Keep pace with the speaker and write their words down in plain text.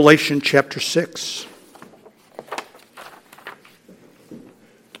Revelation chapter 6.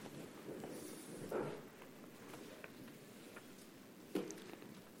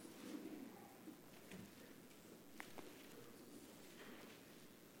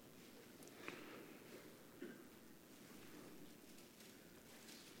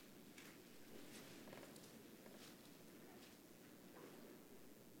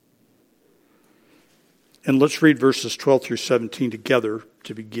 And let's read verses 12 through 17 together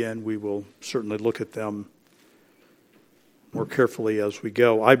to begin. We will certainly look at them more carefully as we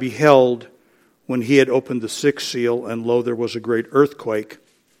go. I beheld when he had opened the sixth seal, and lo, there was a great earthquake.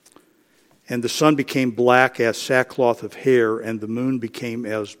 And the sun became black as sackcloth of hair, and the moon became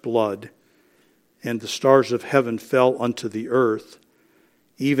as blood. And the stars of heaven fell unto the earth,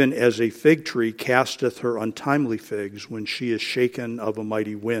 even as a fig tree casteth her untimely figs when she is shaken of a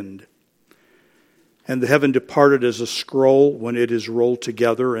mighty wind. And the heaven departed as a scroll when it is rolled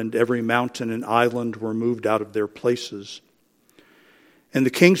together, and every mountain and island were moved out of their places. And the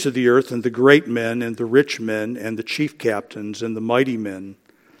kings of the earth, and the great men, and the rich men, and the chief captains, and the mighty men,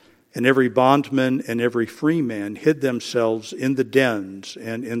 and every bondman and every free man hid themselves in the dens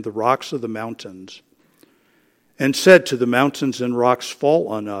and in the rocks of the mountains, and said to the mountains and rocks, Fall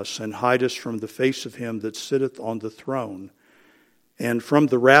on us, and hide us from the face of him that sitteth on the throne, and from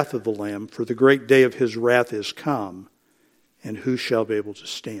the wrath of the Lamb, for the great day of his wrath is come, and who shall be able to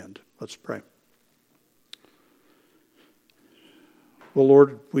stand? Let's pray. Well,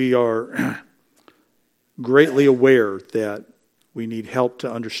 Lord, we are greatly aware that we need help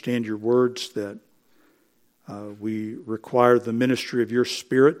to understand your words, that we require the ministry of your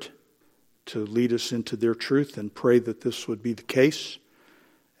Spirit to lead us into their truth, and pray that this would be the case,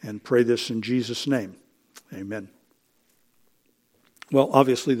 and pray this in Jesus' name. Amen. Well,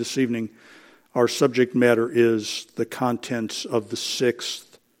 obviously this evening our subject matter is the contents of the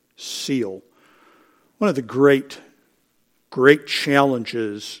sixth seal. One of the great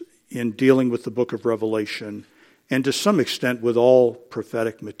challenges in dealing with the book of Revelation, and to some extent with all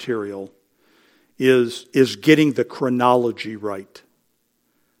prophetic material, is getting the chronology right.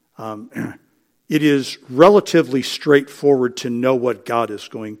 It is relatively straightforward to know what God is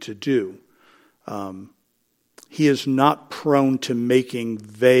going to do. He is not prone to making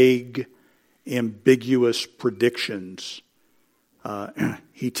vague, ambiguous predictions.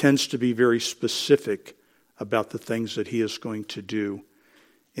 He tends to be very specific about the things that he is going to do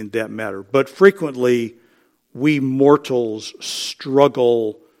in that matter. But frequently, we mortals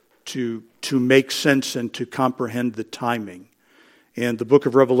struggle to make sense and to comprehend the timing. And the book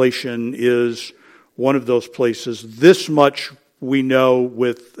of Revelation is one of those places. This much we know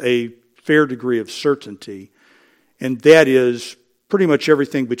with a fair degree of certainty, and that is pretty much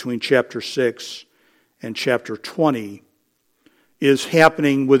everything between chapter 6 and chapter 20 is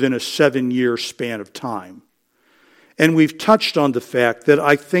happening within a 7-year span of time. And we've touched on the fact that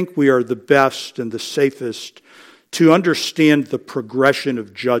I think we are the best and the safest to understand the progression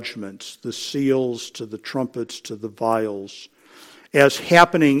of judgments, the seals to the trumpets to the vials, as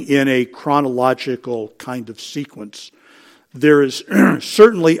happening in a chronological kind of sequence. There is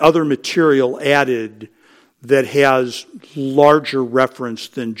certainly other material added that has larger reference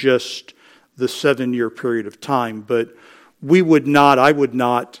than just the 7-year period of time, but I would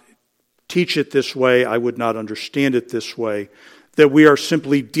not teach it this way, I would not understand it this way, that we are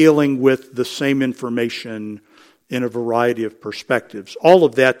simply dealing with the same information in a variety of perspectives. All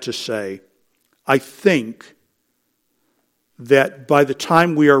of that to say, I think that by the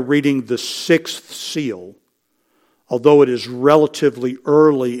time we are reading the sixth seal, although it is relatively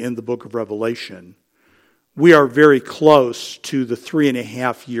early in the book of Revelation, we are very close to the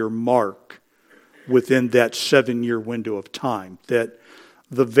 3.5-year mark within that 7-year window of time, that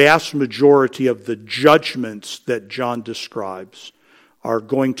the vast majority of the judgments that John describes are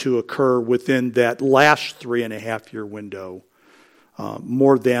going to occur within that last 3.5-year window,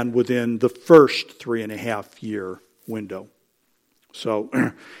 more than within the first 3.5-year window. So,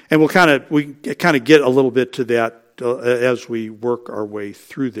 and we kind of get a little bit to that as we work our way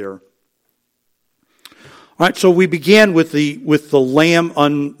through there. All right, so we began with the Lamb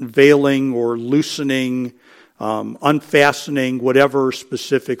unveiling or loosening, unfastening, whatever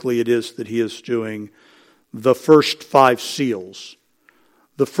specifically it is that he is doing, the first 5 seals.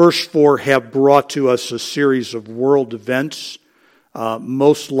 The first 4 have brought to us a series of world events,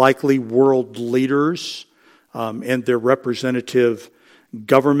 most likely world leaders and their representative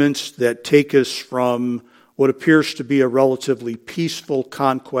governments that take us from what appears to be a relatively peaceful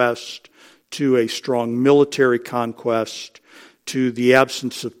conquest to a strong military conquest, to the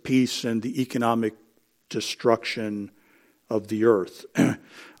absence of peace and the economic destruction of the earth.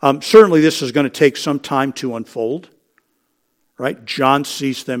 Certainly this is going to take some time to unfold, right? John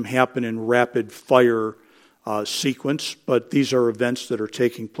sees them happen in rapid fire sequence, but these are events that are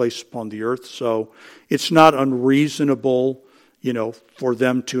taking place upon the earth. So it's not unreasonable, for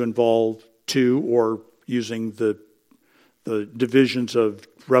them to involve two, or using the divisions of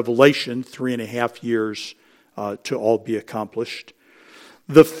Revelation, 3.5 years to all be accomplished.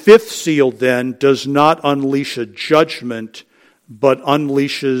 The fifth seal then does not unleash a judgment, but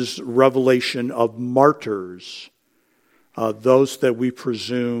unleashes revelation of martyrs, those that we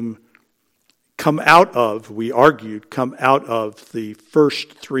presume we argued, come out of the first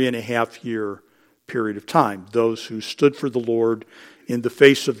 3.5 year period of time. Those who stood for the Lord in the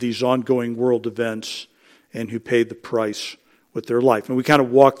face of these ongoing world events and who paid the price with their life. And we kind of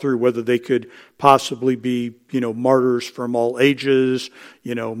walked through whether they could possibly be, martyrs from all ages,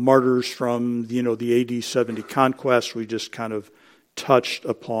 martyrs from, the AD 70 conquest. We just kind of touched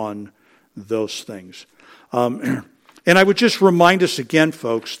upon those things. And I would just remind us again,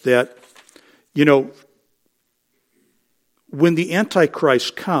 folks, that, when the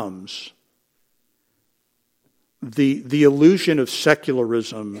Antichrist comes, the illusion of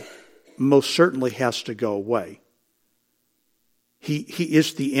secularism most certainly has to go away. He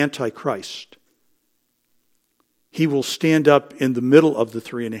is the Antichrist. He will stand up in the middle of the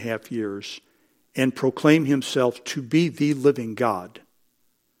 3.5 years and proclaim himself to be the living God.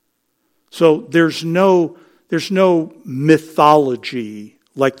 So there's no mythology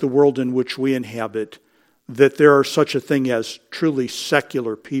like the world in which we inhabit, that there are such a thing as truly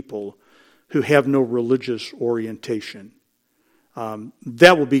secular people who have no religious orientation.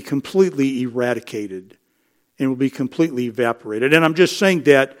 That will be completely eradicated and will be completely evaporated. And I'm just saying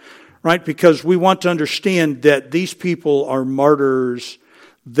that, right, because we want to understand that these people are martyrs.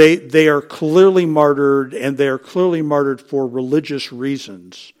 They are clearly martyred, and they are clearly martyred for religious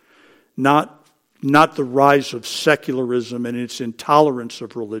reasons, not the rise of secularism and its intolerance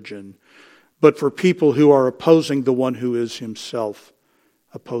of religion, but for people who are opposing the one who is himself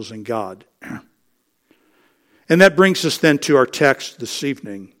opposing God. And that brings us then to our text this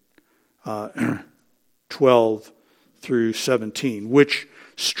evening, 12 through 17, which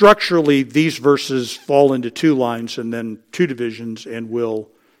structurally these verses fall into two lines and then two divisions, and we'll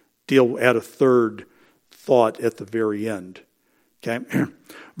deal at a third thought at the very end. Okay?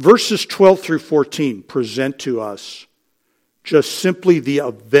 Verses 12 through 14 present to us just simply the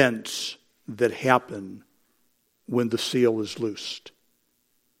events that happen when the seal is loosed.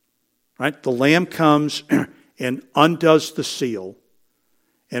 Right? The Lamb comes and undoes the seal,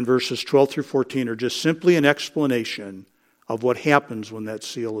 and verses 12 through 14 are just simply an explanation of what happens when that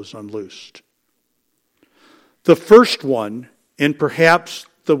seal is unloosed. The first one, and perhaps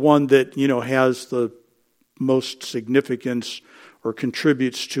the one that has the most significance or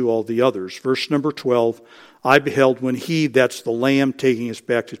contributes to all the others. Verse number 12, I beheld when he, that's the Lamb, taking us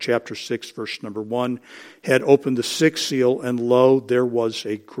back to chapter 6, verse number 1, had opened the sixth seal, and lo, there was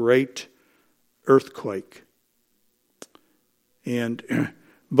a great earthquake. And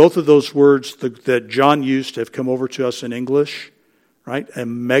both of those words that John used have come over to us in English, right? A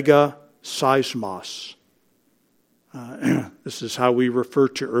mega seismos. This is how we refer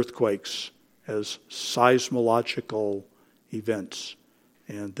to earthquakes, as seismological events.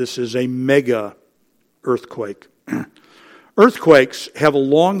 And this is a mega earthquake. Earthquakes have a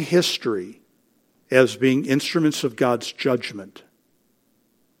long history as being instruments of God's judgment.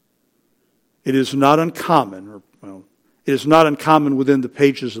 It is not uncommon, it is not uncommon within the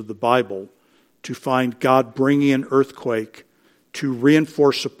pages of the Bible to find God bringing an earthquake to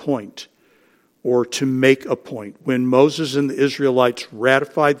reinforce a point or to make a point. When Moses and the Israelites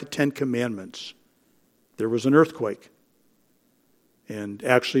ratified the Ten Commandments, there was an earthquake. And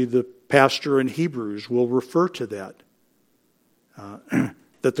actually the pastor in Hebrews will refer to that.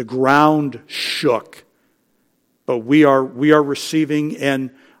 That the ground shook. But we are receiving, and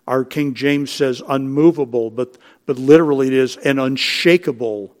our King James says unmovable, but literally it is an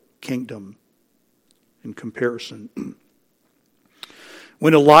unshakable kingdom in comparison.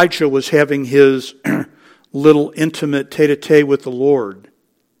 When Elijah was having his little intimate tete-a-tete with the Lord,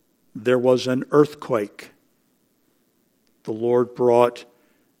 there was an earthquake. The Lord brought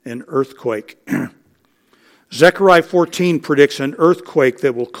an earthquake. Zechariah 14 predicts an earthquake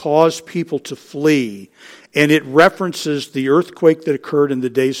that will cause people to flee, and it references the earthquake that occurred in the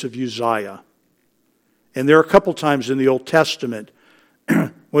days of Uzziah. And there are a couple times in the Old Testament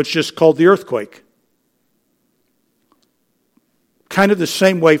when it's just called the earthquake. Kind of the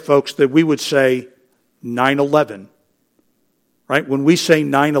same way, folks, that we would say 9/11. Right? When we say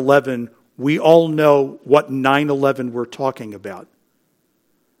 9/11, we all know what 9/11 we're talking about.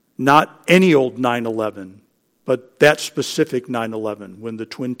 Not any old 9/11, but that specific 9/11 when the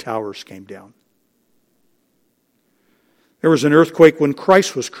Twin Towers came down. There was an earthquake when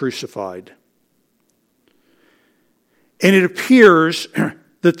Christ was crucified. And it appears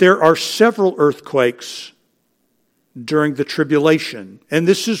that there are several earthquakes during the tribulation. And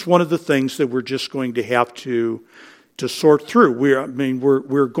this is one of the things that we're just going to have to sort through.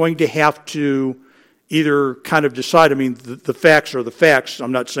 We're going to have to either kind of decide, the facts are the facts.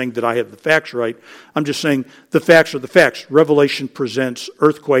 I'm not saying that I have the facts right. I'm just saying the facts are the facts. Revelation presents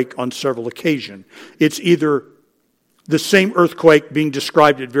earthquake on several occasions. It's either the same earthquake being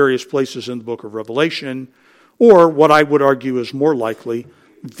described at various places in the book of Revelation, or what I would argue is more likely,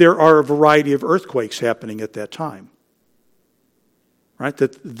 there are a variety of earthquakes happening at that time. Right?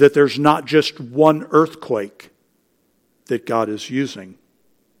 That there's not just one earthquake that God is using.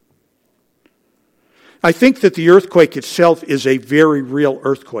 I think that the earthquake itself is a very real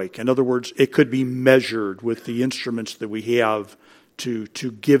earthquake. In other words, it could be measured with the instruments that we have to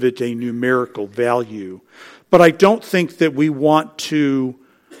give it a numerical value. But I don't think that we want to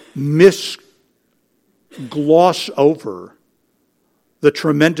gloss over the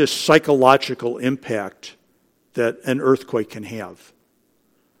tremendous psychological impact that an earthquake can have.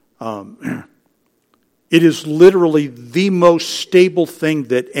 It is literally the most stable thing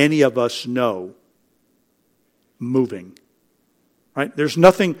that any of us know moving. Right? There's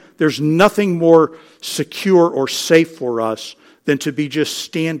nothing more secure or safe for us than to be just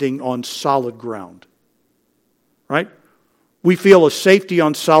standing on solid ground. Right? We feel a safety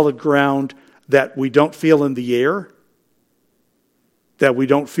on solid ground that we don't feel in the air, that we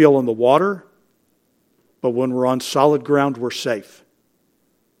don't feel in the water, but when we're on solid ground, we're safe.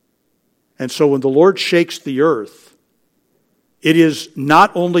 And so when the Lord shakes the earth, it is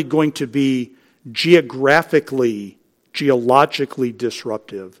not only going to be geologically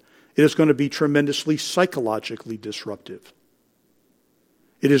disruptive, it is going to be tremendously psychologically disruptive.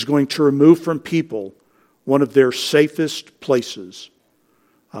 It is going to remove from people one of their safest places.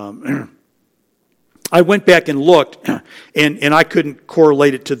 I went back and looked, and I couldn't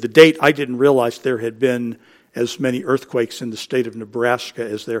correlate it to the date. I didn't realize there had been as many earthquakes in the state of Nebraska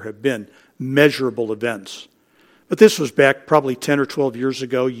as there have been, measurable events. But this was back probably 10 or 12 years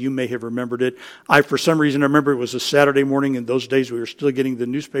ago. You may have remembered it. For some reason, I remember it was a Saturday morning. In those days, we were still getting the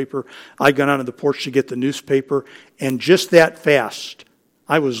newspaper. I got onto the porch to get the newspaper, and just that fast,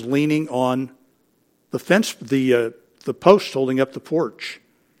 I was leaning on the fence, the post holding up the porch,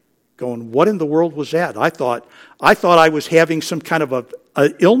 going, what in the world was that? I thought I was having some kind of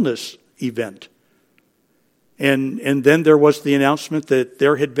a illness event. And then there was the announcement that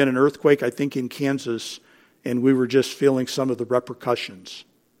there had been an earthquake, I think in Kansas, and we were just feeling some of the repercussions.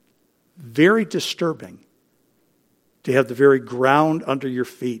 Very disturbing to have the very ground under your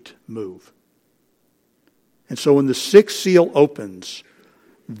feet move. And so when the sixth seal opens,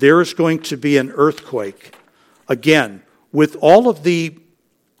 there is going to be an earthquake. Again, with all of the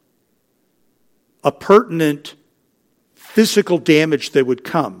appurtenant physical damage that would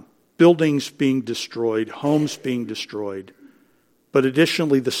come. Buildings being destroyed, homes being destroyed, but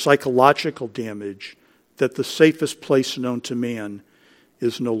additionally the psychological damage that the safest place known to man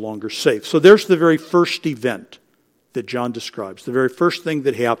is no longer safe. So there's the very first event that John describes. The very first thing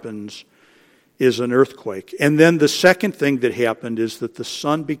that happens is an earthquake. And then the second thing that happened is that the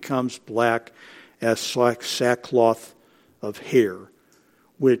sun becomes black as sackcloth of hair,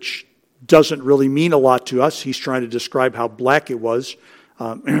 which doesn't really mean a lot to us. He's trying to describe how black it was.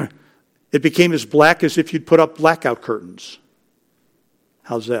 It became as black as if you'd put up blackout curtains.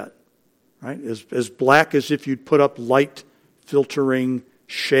 How's that? Right? As black as if you'd put up light filtering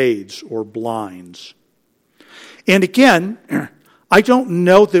shades or blinds. And again, I don't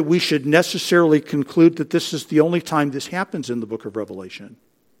know that we should necessarily conclude that this is the only time this happens in the book of Revelation.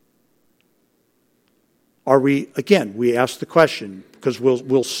 We ask the question, because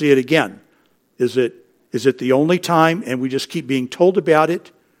we'll see it again. Is it the only time and we just keep being told about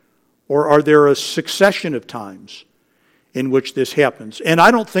it? Or are there a succession of times in which this happens? And I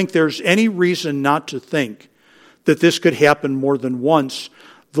don't think there's any reason not to think that this could happen more than once.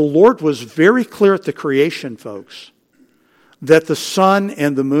 The Lord was very clear at the creation, folks, that the sun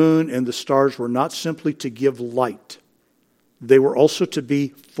and the moon and the stars were not simply to give light. They were also to be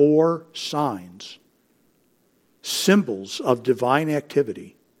for signs, symbols of divine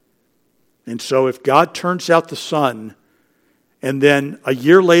activity. And so if God turns out the sun, and then a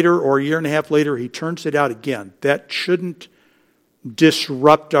year later or a year and a half later he turns it out again, that shouldn't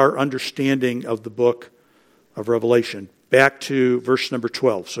disrupt our understanding of the book of Revelation. back to verse number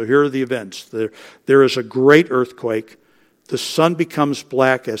 12. So here are the events. There is a great earthquake. The sun becomes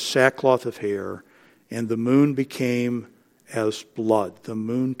black as sackcloth of hair, and the moon became as blood. The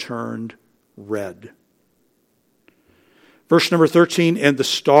moon turned red. Verse number 13, and the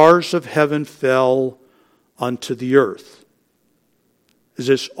stars of heaven fell unto the earth. Is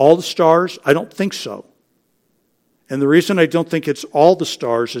this all the stars? I don't think so. And the reason I don't think it's all the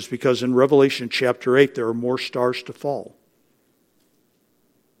stars is because in Revelation chapter 8, there are more stars to fall.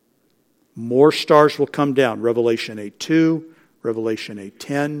 More stars will come down. Revelation 8:2, Revelation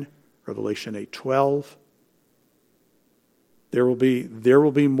 8:10, Revelation 8:12. There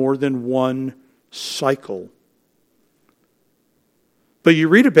will be more than one cycle. But you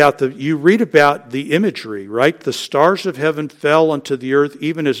read about the imagery, right? The stars of heaven fell unto the earth,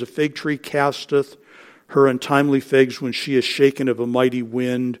 even as a fig tree casteth her untimely figs when she is shaken of a mighty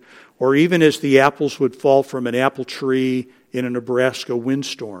wind, or even as the apples would fall from an apple tree in a Nebraska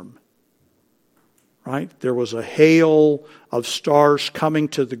windstorm. Right? There was a hail of stars coming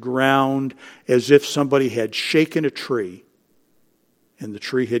to the ground as if somebody had shaken a tree and the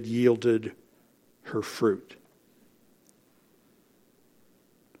tree had yielded her fruit.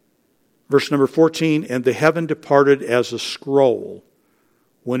 Verse number 14, and the heaven departed as a scroll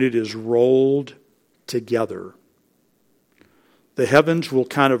when it is rolled together. The heavens will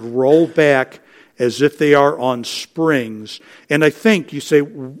kind of roll back as if they are on springs. And I think you say,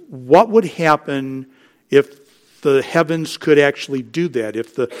 what would happen if the heavens could actually do that?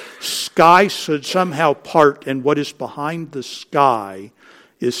 If the sky should somehow part and what is behind the sky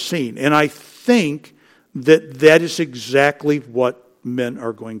is seen. And I think that is exactly what men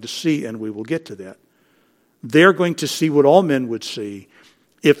are going to see, and we will get to that. They're going to see what all men would see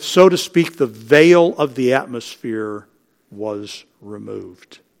if, so to speak, the veil of the atmosphere was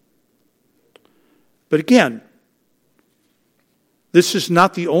removed. But again, this is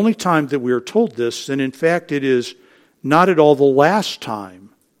not the only time that we are told this, and in fact it is not at all the last time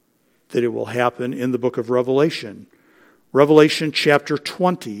that it will happen in the book of Revelation. Revelation chapter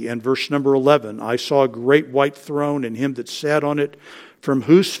 20 and verse number 11, I saw a great white throne and him that sat on it, from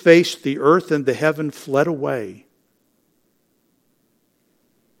whose face the earth and the heaven fled away.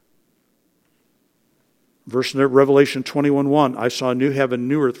 Revelation 21:1, I saw a new heaven,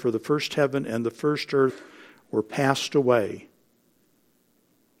 new earth, for the first heaven and the first earth were passed away.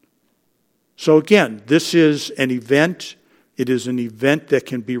 So again, this is an event. It is an event that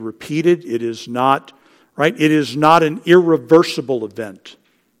can be repeated. It is not, right? It is not an irreversible event.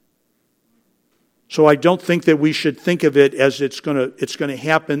 So I don't think that we should think of it as it's going to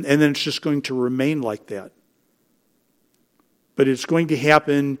happen and then it's just going to remain like that. But it's going to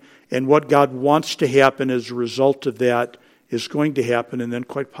happen, and what God wants to happen as a result of that is going to happen, and then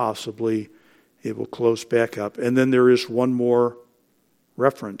quite possibly it will close back up. And then there is one more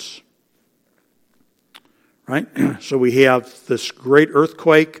reference. Right? So we have this great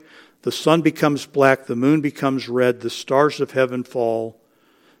earthquake, the sun becomes black, the moon becomes red, the stars of heaven fall,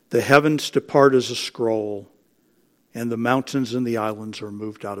 the heavens depart as a scroll, and the mountains and the islands are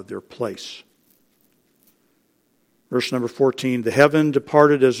moved out of their place. Verse number 14, the heaven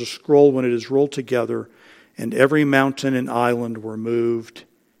departed as a scroll when it is rolled together, and every mountain and island were moved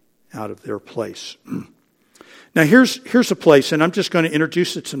out of their place. Now here's a place, and I'm just going to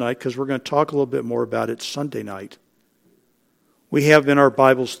introduce it tonight because we're going to talk a little bit more about it Sunday night. We have in our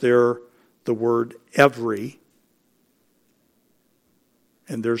Bibles there the word every.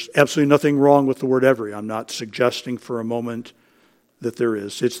 And there's absolutely nothing wrong with the word every. I'm not suggesting for a moment that there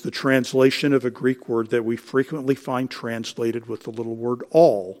is. It's the translation of a Greek word that we frequently find translated with the little word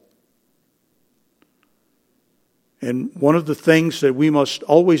all. And one of the things that we must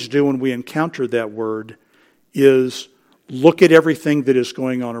always do when we encounter that word is look at everything that is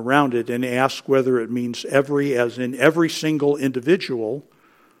going on around it and ask whether it means every as in every single individual,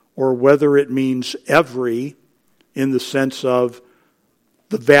 or whether it means every in the sense of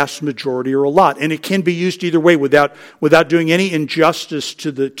the vast majority or a lot. And it can be used either way without doing any injustice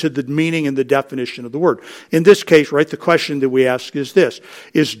to the meaning and the definition of the word. In this case, right, the question that we ask is this: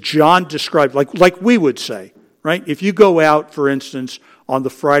 is John described like we would say, right? If you go out, for instance, on the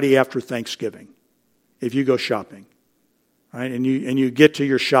Friday after Thanksgiving, if you go shopping, right, and you get to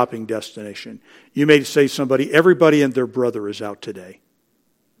your shopping destination, you may say to somebody, everybody and their brother is out today.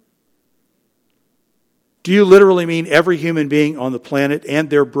 Do you literally mean every human being on the planet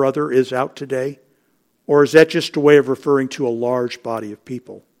and their brother is out today? Or is that just a way of referring to a large body of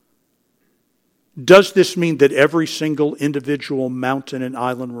people? Does this mean that every single individual mountain and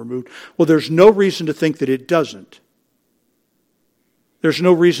island were moved? Well, there's no reason to think that it doesn't. There's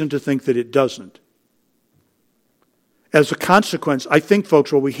no reason to think that it doesn't. as a consequence, I think,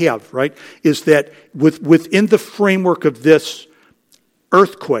 folks, what we have, right, is that within the framework of this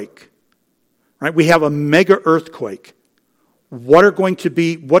earthquake, right, we have a mega earthquake. What's going to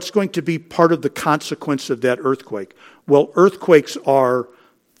be part of the consequence of that earthquake? Well, earthquakes are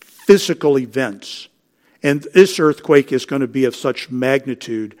physical events. And this earthquake is going to be of such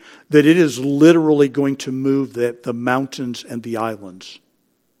magnitude that it is literally going to move the mountains and the islands.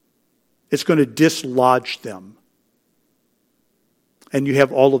 It's going to dislodge them. And you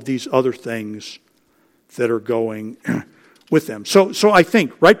have all of these other things that are going with them. So I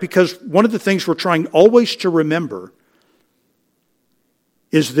think, right, because one of the things we're trying always to remember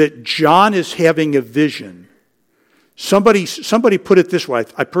is that John is having a vision. Somebody put it this way.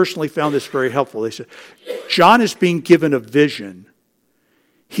 I personally found this very helpful. They said, John is being given a vision.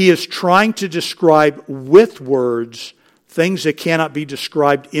 He is trying to describe with words things that cannot be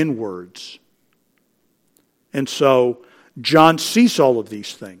described in words. And so John sees all of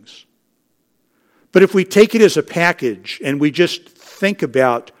these things. But if we take it as a package and we just think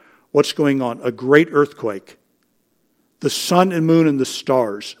about what's going on, a great earthquake, the sun and moon and the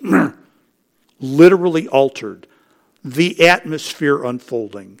stars literally altered, the atmosphere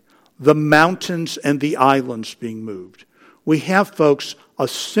unfolding, the mountains and the islands being moved. We have, folks, a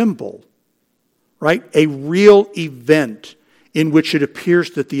symbol, right? A real event in which it appears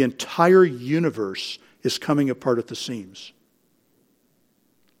that the entire universe is coming apart at the seams.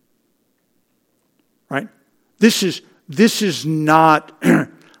 Right? This is not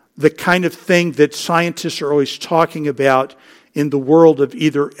the kind of thing that scientists are always talking about in the world of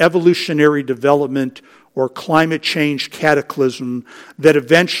either evolutionary development or climate change cataclysm, that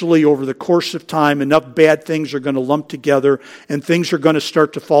eventually over the course of time enough bad things are going to lump together and things are going to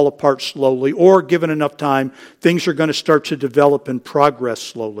start to fall apart slowly, or given enough time, things are going to start to develop and progress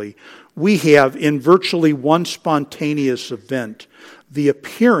slowly. We have, in virtually one spontaneous event, the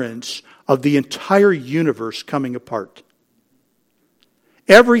appearance of the entire universe coming apart.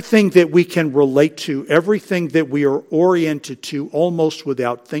 Everything that we can relate to, everything that we are oriented to almost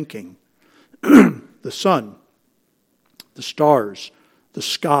without thinking, the sun, the stars, the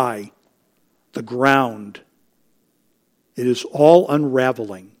sky, the ground, it is all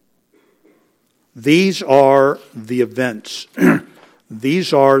unraveling. These are the events.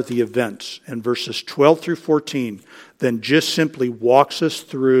 These are the events. And verses 12 through 14 then just simply walks us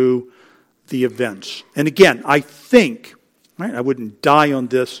through the events. And again, I think, right, I wouldn't die on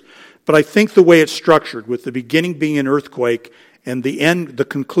this, but I think the way it's structured, with the beginning being an earthquake and the end, the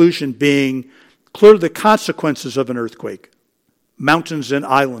conclusion being clearly the consequences of an earthquake, mountains and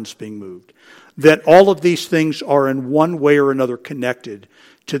islands being moved, that all of these things are in one way or another connected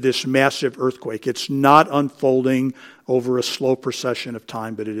to this massive earthquake. It's not unfolding over a slow procession of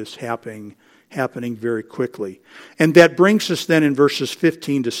time, but it is happening very quickly. And that brings us then in verses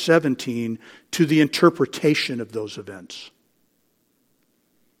 15 to 17 to the interpretation of those events.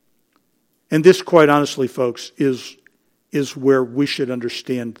 And this, quite honestly, folks, is where we should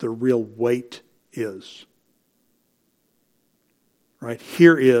understand the real weight is. Right?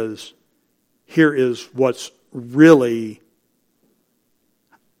 Here is what's really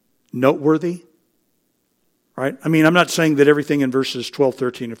noteworthy. Right? I mean, I'm not saying that everything in verses 12,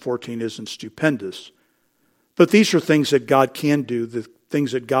 13, and 14 isn't stupendous. But these are things that God can do, the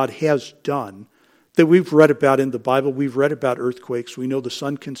things that God has done, that we've read about in the Bible. We've read about earthquakes. We know the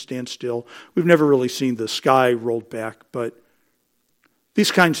sun can stand still. We've never really seen the sky rolled back, but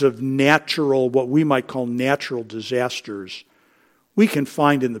these kinds of natural, what we might call natural disasters, we can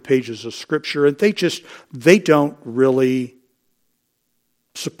find in the pages of Scripture, and they don't really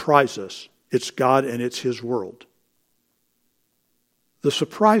surprise us. It's God and it's His world. The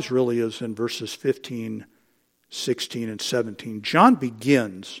surprise really is in verses 15, 16, and 17. John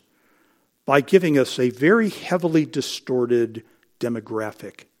begins by giving us a very heavily distorted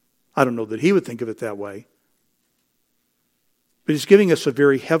demographic. I don't know that he would think of it that way. But he's giving us a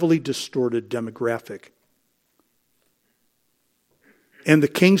very heavily distorted demographic. And the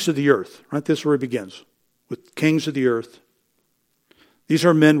kings of the earth, right? This is where he begins. With kings of the earth. These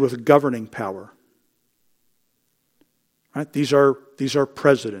are men with governing power. Right? These are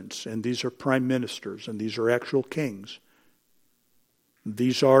presidents, and these are prime ministers, and these are actual kings.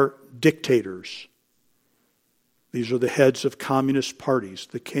 These are dictators. These are the heads of communist parties,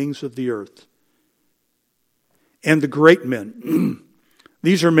 the kings of the earth. And the great men.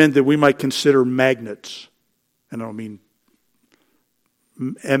 These are men that we might consider magnates. And I don't mean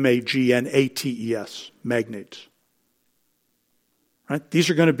M-A-G-N-A-T-E-S, magnates. Right? These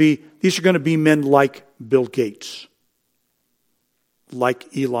are going to be men like Bill Gates,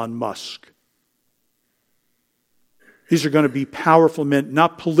 like Elon Musk. These are going to be powerful men,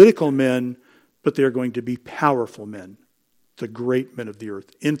 not political men, but they're going to be powerful men, the great men of the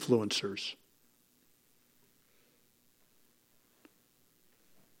earth, influencers.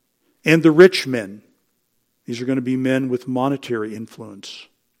 And the rich men. These are going to be men with monetary influence.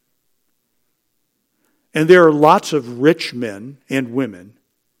 And there are lots of rich men and women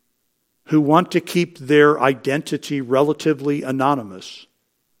who want to keep their identity relatively anonymous.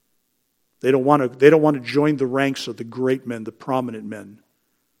 They don't want to join the ranks of the great men, the prominent men.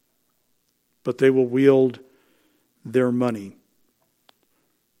 But they will wield their money.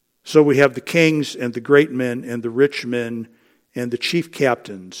 So we have the kings and the great men and the rich men and the chief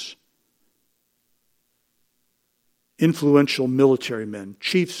captains, influential military men,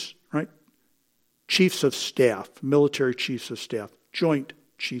 chiefs, right? Chiefs of staff, military chiefs of staff, joint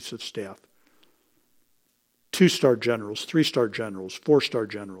chiefs of staff, 2-star generals, 3-star generals, 4-star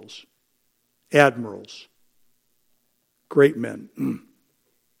generals, admirals, great men,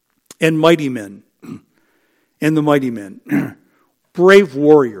 and mighty men, and the mighty men, brave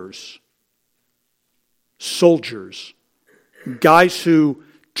warriors, soldiers, guys who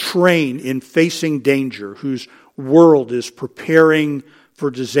train in facing danger, whose world is preparing for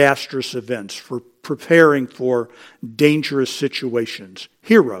disastrous events, for preparing for dangerous situations.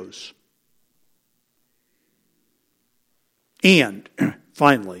 Heroes. And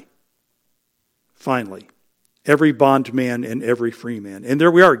finally, every bondman and every freeman. And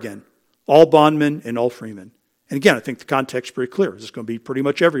there we are again. All bondmen and all freemen. And again, I think the context is very clear. This is going to be pretty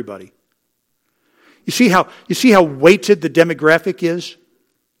much everybody. You see how weighted the demographic is?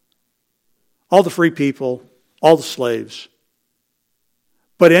 All the free people, all the slaves.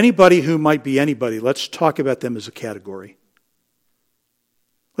 But anybody who might be anybody, let's talk about them as a category.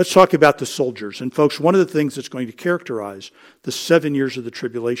 Let's talk about the soldiers. And folks, one of the things that's going to characterize the 7 years of the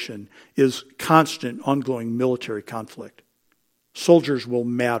tribulation is constant, ongoing military conflict. Soldiers will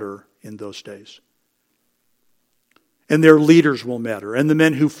matter in those days. And their leaders will matter. And the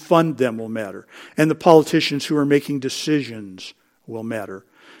men who fund them will matter. And the politicians who are making decisions will matter.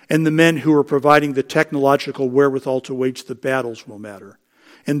 And the men who are providing the technological wherewithal to wage the battles will matter.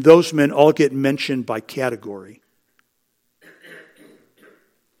 And those men all get mentioned by category.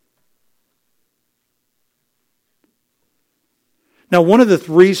 Now, one of the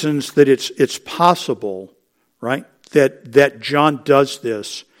reasons that it's possible, right, that John does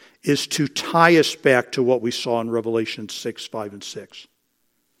this is to tie us back to what we saw in Revelation 6, 5, and 6.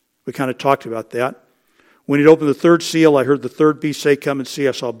 We kind of talked about that. When he opened the third seal, I heard the third beast say, "Come and see."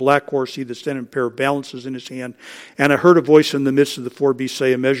 I saw a black horse, he that standing, a pair of balances in his hand. And I heard a voice in the midst of the four beasts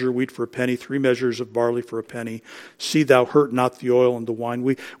say, "A measure of wheat for a penny, 3 measures of barley for a penny. See thou hurt not the oil and the wine."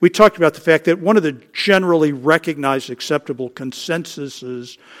 We talked about the fact that one of the generally recognized acceptable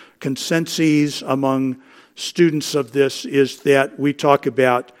consenses among students of this is that we talk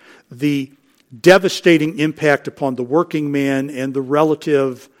about the devastating impact upon the working man and the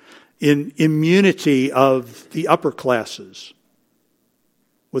relative immunity of the upper classes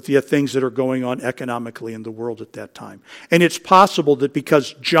with the things that are going on economically in the world at that time. And it's possible that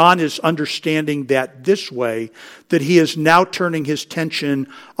because John is understanding that this way, that he is now turning his attention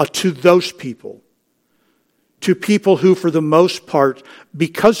to those people. To people who, for the most part,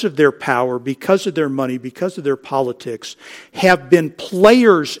 because of their power, because of their money, because of their politics, have been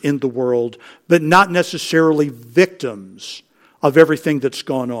players in the world, but not necessarily victims of everything that's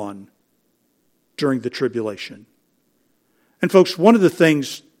gone on during the tribulation. And folks, one of the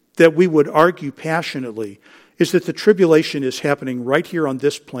things that we would argue passionately is that the tribulation is happening right here on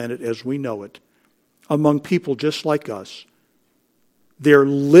this planet as we know it, among people just like us. They're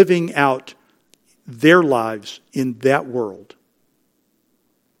living out their lives in that world.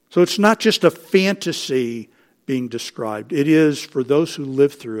 So it's not just a fantasy being described. It is, for those who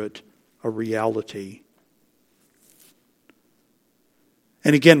live through it, a reality.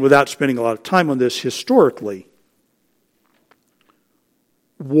 And again, without spending a lot of time on this, historically,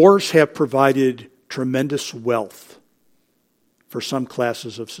 wars have provided tremendous wealth for some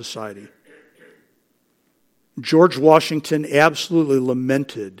classes of society. George Washington absolutely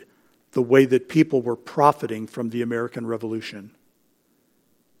lamented the way that people were profiting from the American Revolution.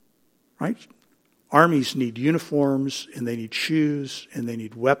 Right? Armies need uniforms, and they need shoes, and they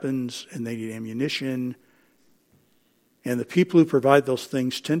need weapons, and they need ammunition. And the people who provide those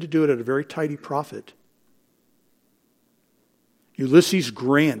things tend to do it at a very tidy profit. Ulysses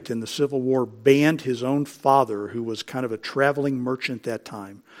Grant in the Civil War banned his own father, who was kind of a traveling merchant that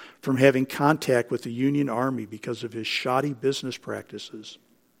time, from having contact with the Union Army because of his shoddy business practices.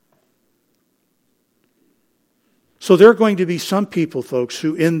 So there are going to be some people, folks,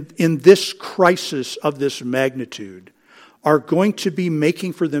 who in this crisis of this magnitude are going to be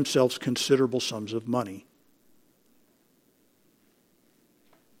making for themselves considerable sums of money.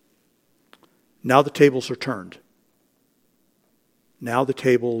 Now the tables are turned. Now the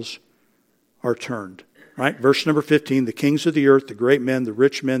tables are turned. Right? Verse number 15, the kings of the earth, the great men, the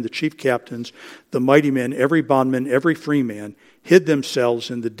rich men, the chief captains, the mighty men, every bondman, every free man, hid themselves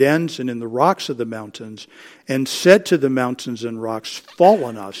in the dens and in the rocks of the mountains, and said to the mountains and rocks, fall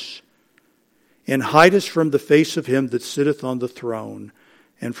on us, and hide us from the face of him that sitteth on the throne,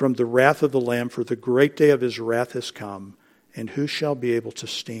 and from the wrath of the Lamb, for the great day of his wrath is come, and who shall be able to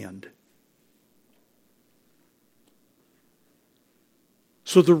stand?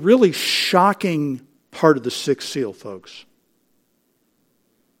 So the really shocking part of the sixth seal, folks,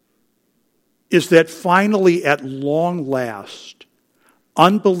 is that finally, at long last,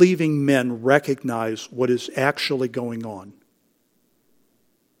 unbelieving men recognize what is actually going on.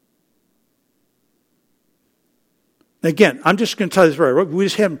 Again, I'm just going to tell you this right. We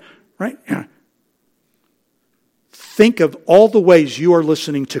just have, right? Think of all the ways you are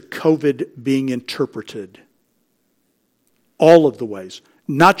listening to COVID being interpreted. All of the ways.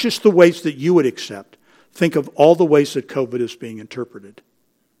 Not just the ways that you would accept. Think of all the ways that COVID is being interpreted.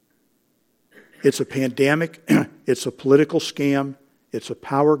 It's a pandemic. It's a political scam. It's a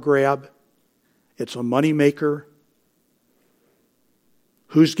power grab. It's a money maker.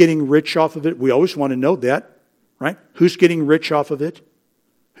 Who's getting rich off of it? We always want to know that, right? Who's getting rich off of it?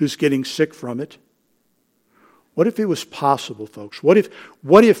 Who's getting sick from it? What if it was possible, folks? What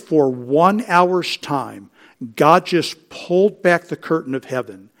if for 1 hour's time, God just pulled back the curtain of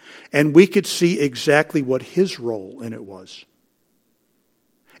heaven and we could see exactly what his role in it was?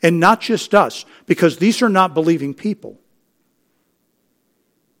 And not just us, because these are not believing people.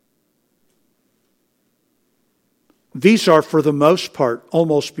 These are, for the most part,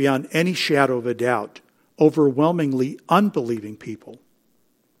 almost beyond any shadow of a doubt, overwhelmingly unbelieving people.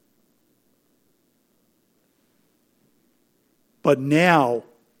 But now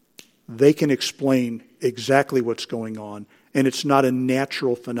they can explain exactly what's going on, and it's not a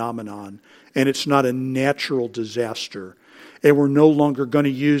natural phenomenon, and it's not a natural disaster. And we're no longer going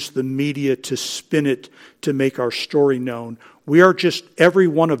to use the media to spin it to make our story known. We are just, every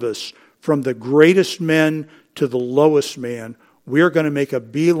one of us, from the greatest men to the lowest man, we are going to make a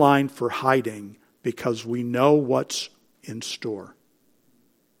beeline for hiding because we know what's in store.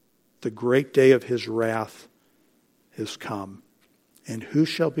 The great day of his wrath has come. And who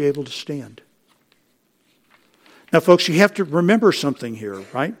shall be able to stand? Now, folks, you have to remember something here,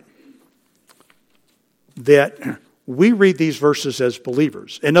 right? That we read these verses as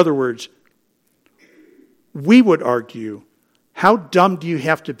believers. In other words, we would argue, how dumb do you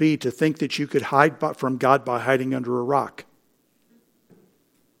have to be to think that you could hide from God by hiding under a rock?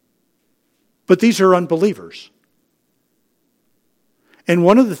 But these are unbelievers. And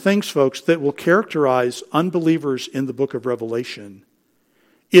one of the things, folks, that will characterize unbelievers in the book of Revelation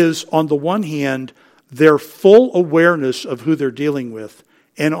is, on the one hand, their full awareness of who they're dealing with,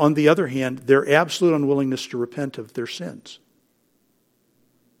 and on the other hand, their absolute unwillingness to repent of their sins.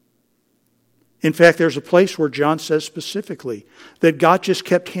 In fact, there's a place where John says specifically that God just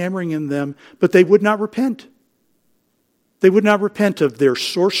kept hammering in them, but they would not repent. They would not repent of their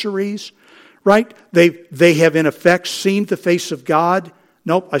sorceries, right? They have in effect seen the face of God.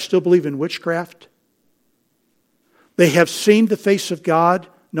 Nope, I still believe in witchcraft. They have seen the face of God.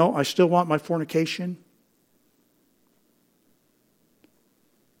 No, I still want my fornication.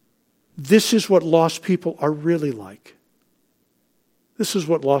 This is what lost people are really like. This is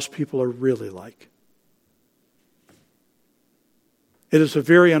what lost people are really like. It is a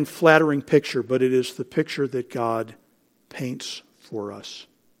very unflattering picture, but it is the picture that God paints for us.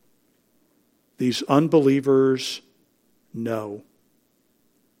 These unbelievers know.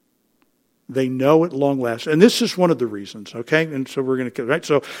 They know at long last. And this is one of the reasons, okay? And so we're going to, right?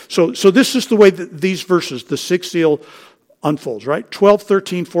 So this is the way that these verses, the sixth seal, unfolds, right? 12,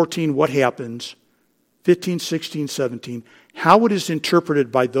 13, 14, what happens? 15, 16, 17, how it is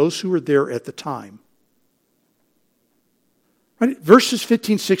interpreted by those who were there at the time. Right? Verses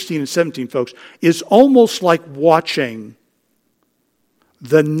 15, 16, and 17, folks, is almost like watching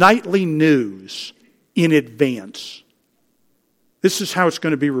the nightly news in advance. This is how it's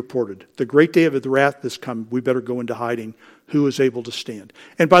going to be reported. The great day of the wrath has come. We better go into hiding. Who is able to stand?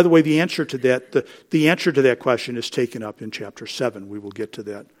 And by the way, the answer to that, the answer to that question is taken up in chapter 7. We will get to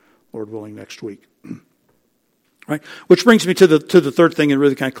that, Lord willing, next week. Right? Which brings me to the third thing and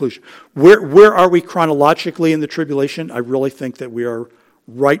really conclusion. Where are we chronologically in the tribulation? I really think that we are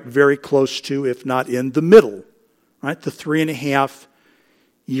right very close to, if not in the middle. Right? The 3.5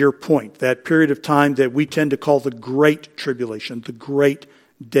 year point, that period of time that we tend to call the Great Tribulation, the great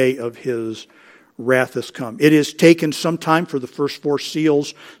day of his wrath has come. It has taken some time for the first 4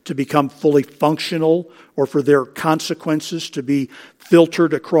 seals to become fully functional or for their consequences to be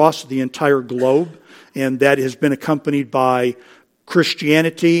filtered across the entire globe. And that has been accompanied by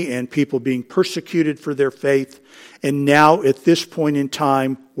Christianity and people being persecuted for their faith. And now at this point in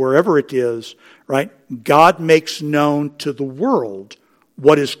time, wherever it is, right, God makes known to the world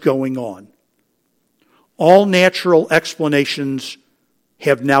what is going on. All natural explanations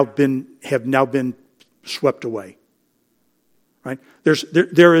have now been swept away. Right?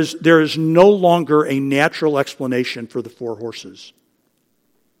 There is no longer a natural explanation for the 4 horses.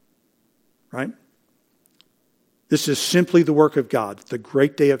 Right? This is simply the work of God. The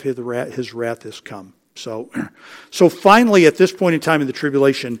great day of his wrath has come. So finally, at this point in time in the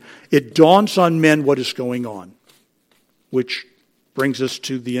tribulation, it dawns on men what is going on, which brings us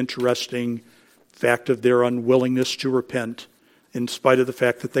to the interesting fact of their unwillingness to repent, in spite of the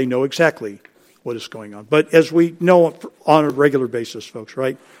fact that they know exactly what is going on. But as we know on a regular basis, folks,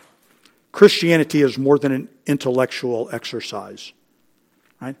 right? Christianity is more than an intellectual exercise.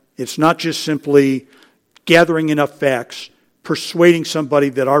 Right? It's not just simply gathering enough facts, persuading somebody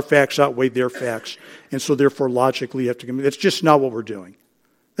that our facts outweigh their facts, and so therefore logically you have to commit. That's just not what we're doing.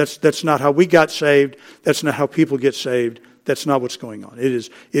 That's not how we got saved. That's not how people get saved. That's not what's going on. It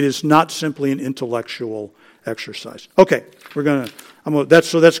is not simply an intellectual exercise. Okay, that's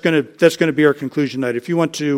going to be our conclusion tonight. If you want to